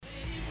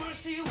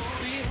she won't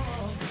be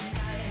home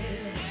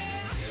tonight.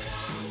 Yeah, you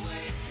don't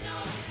waste no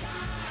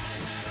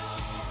time at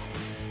all.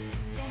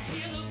 Don't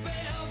hear the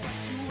bell, but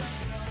you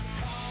answer the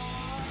call.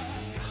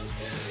 Comes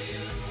to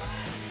you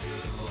as to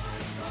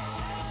us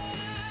all.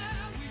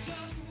 Yeah, we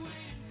just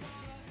waiting for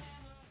the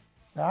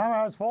hammer. The hammer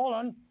has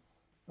fallen,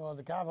 or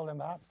the gavel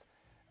perhaps.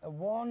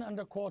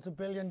 $1.25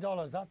 billion.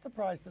 That's the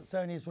price that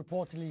Sony is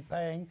reportedly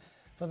paying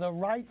for the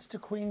rights to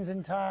Queen's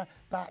entire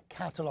back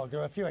catalogue. There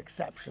are a few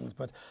exceptions,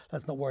 but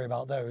let's not worry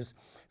about those.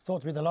 It's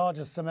thought to be the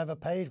largest sum ever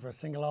paid for a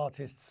single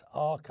artist's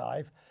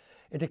archive.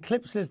 It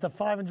eclipses the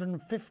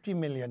 $550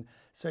 million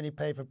Sony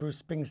paid for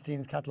Bruce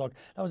Springsteen's catalogue.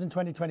 That was in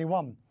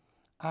 2021.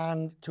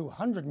 And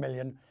 $200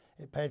 million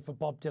it paid for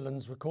Bob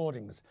Dylan's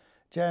recordings.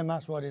 Jem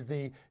Aswad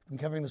been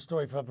covering the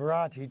story for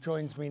Variety. He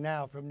joins me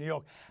now from New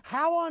York.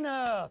 How on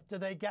earth do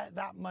they get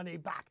that money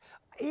back?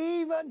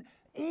 Even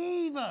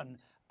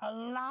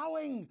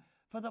allowing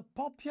for the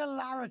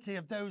popularity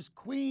of those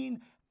Queen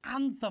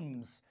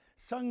anthems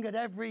sung at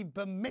every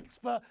bar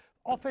mitzvah,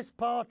 office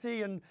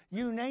party, and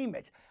you name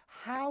it.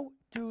 How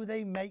do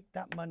they make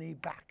that money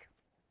back?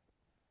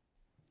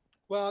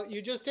 Well,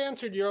 you just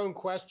answered your own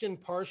question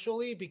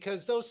partially,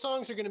 because those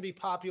songs are going to be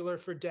popular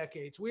for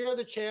decades. We Are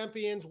the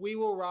Champions, We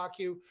Will Rock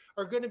You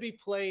are going to be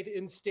played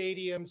in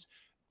stadiums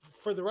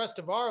for the rest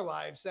of our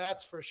lives,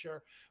 that's for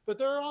sure. But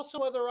there are also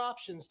other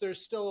options.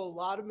 There's still a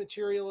lot of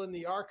material in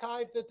the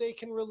archive that they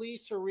can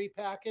release or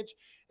repackage.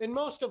 And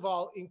most of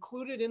all,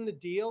 included in the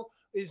deal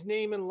is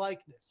name and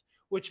likeness,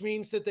 which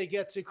means that they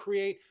get to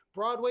create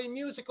Broadway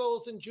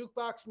musicals and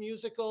jukebox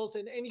musicals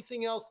and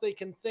anything else they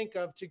can think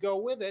of to go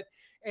with it.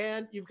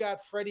 And you've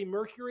got Freddie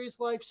Mercury's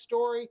life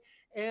story.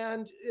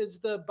 And as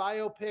the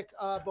biopic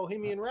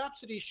Bohemian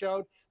Rhapsody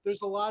showed,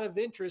 there's a lot of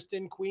interest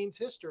in Queen's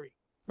history.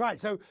 Right,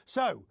 so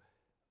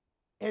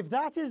if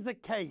that is the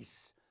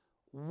case,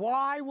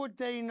 why would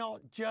they not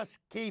just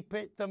keep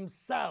it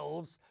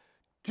themselves,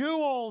 do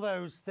all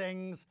those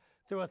things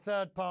through a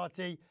third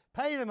party,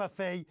 pay them a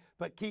fee,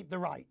 but keep the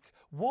rights?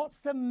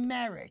 What's the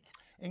merit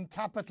in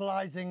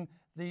capitalizing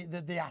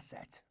the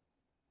asset?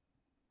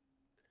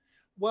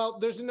 Well,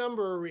 there's a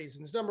number of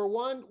reasons. Number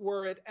one,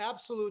 we're at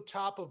absolute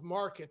top of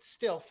market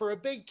still for a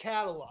big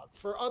catalog.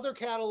 For other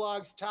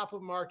catalogs, top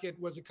of market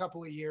was a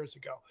couple of years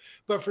ago.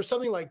 But for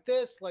something like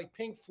this, like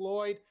Pink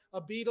Floyd,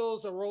 a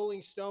Beatles, a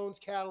Rolling Stones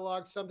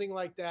catalog, something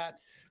like that,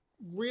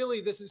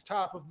 really this is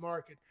top of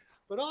market.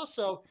 But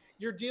also,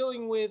 you're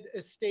dealing with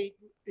estate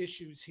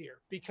issues here,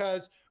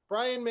 because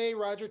Brian May,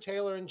 Roger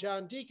Taylor, and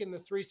John Deacon, the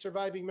three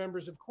surviving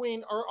members of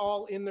Queen, are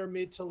all in their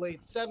mid to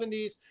late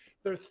 70s.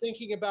 They're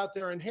thinking about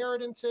their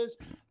inheritances.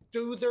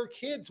 Do their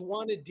kids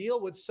want to deal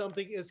with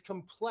something as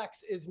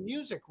complex as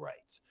music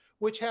rights,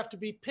 which have to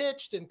be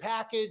pitched and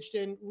packaged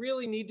and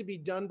really need to be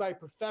done by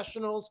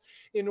professionals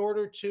in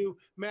order to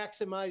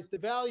maximize the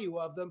value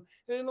of them?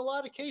 And in a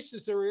lot of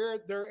cases,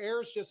 their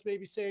heirs just may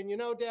be saying, you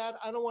know, Dad,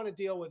 I don't want to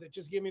deal with it.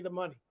 Just give me the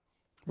money.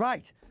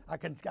 Right, I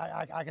can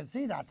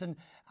see that, and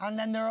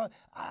then there are,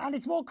 and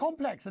it's more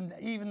complex, and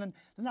even than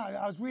that.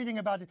 I was reading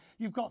about it.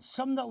 You've got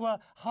some that were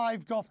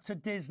hived off to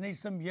Disney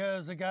some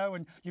years ago,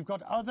 and you've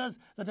got others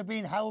that have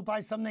been held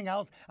by something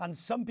else, and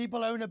some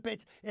people own a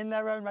bit in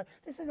their own right.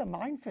 This is a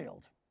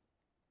minefield.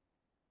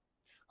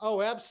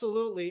 Oh,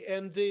 absolutely.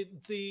 And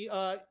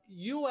the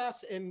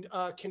U.S. and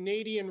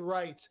Canadian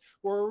rights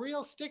were a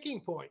real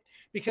sticking point,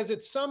 because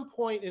at some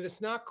point, and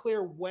it's not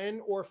clear when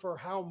or for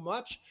how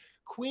much,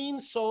 Queen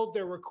sold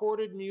their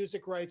recorded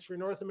music rights for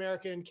North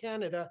America and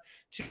Canada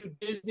to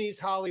Disney's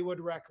Hollywood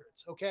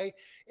Records, okay?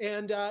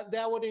 And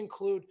that would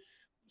include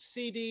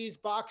CDs,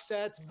 box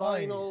sets,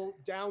 vinyl,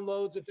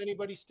 downloads, if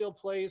anybody still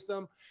plays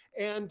them.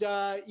 And,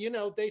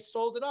 they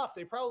sold it off.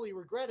 They probably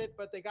regret it,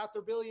 but they got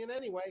their billion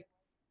anyway.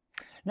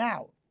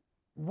 Now,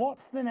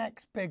 what's the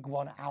next big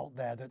one out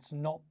there that's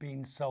not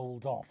been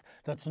sold off,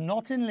 that's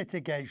not in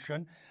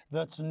litigation,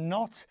 that's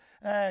not,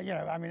 I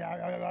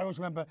always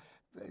remember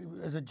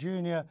as a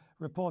junior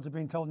reporter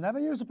being told, never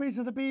use a piece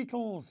of the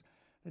Beatles.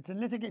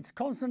 It's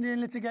constantly in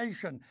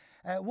litigation.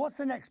 What's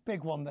the next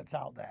big one that's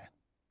out there?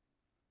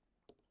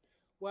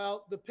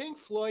 Well, the Pink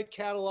Floyd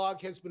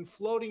catalog has been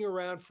floating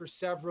around for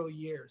several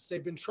years.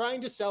 They've been trying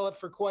to sell it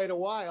for quite a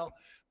while,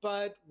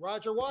 but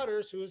Roger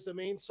Waters, who is the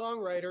main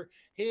songwriter,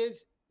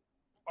 his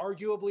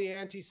arguably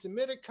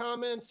anti-Semitic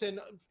comments and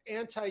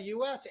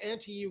anti-U.S.,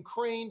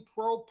 anti-Ukraine,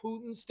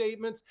 pro-Putin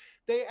statements,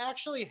 they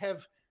actually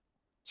have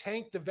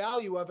tanked the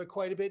value of it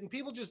quite a bit, and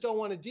people just don't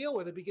want to deal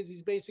with it because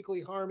he's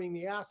basically harming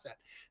the asset.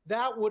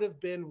 That would have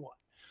been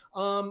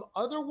one.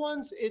 Other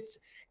ones,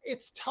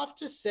 it's tough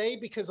to say,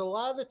 because a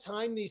lot of the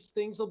time these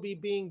things will be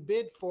being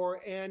bid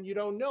for and you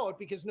don't know it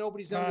because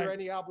nobody's under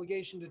any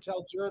obligation to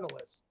tell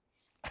journalists.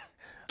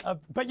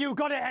 But you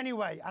got it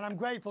anyway, and I'm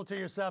grateful to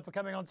you, sir, for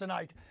coming on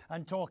tonight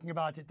and talking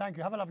about it. Thank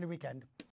you. Have a lovely weekend.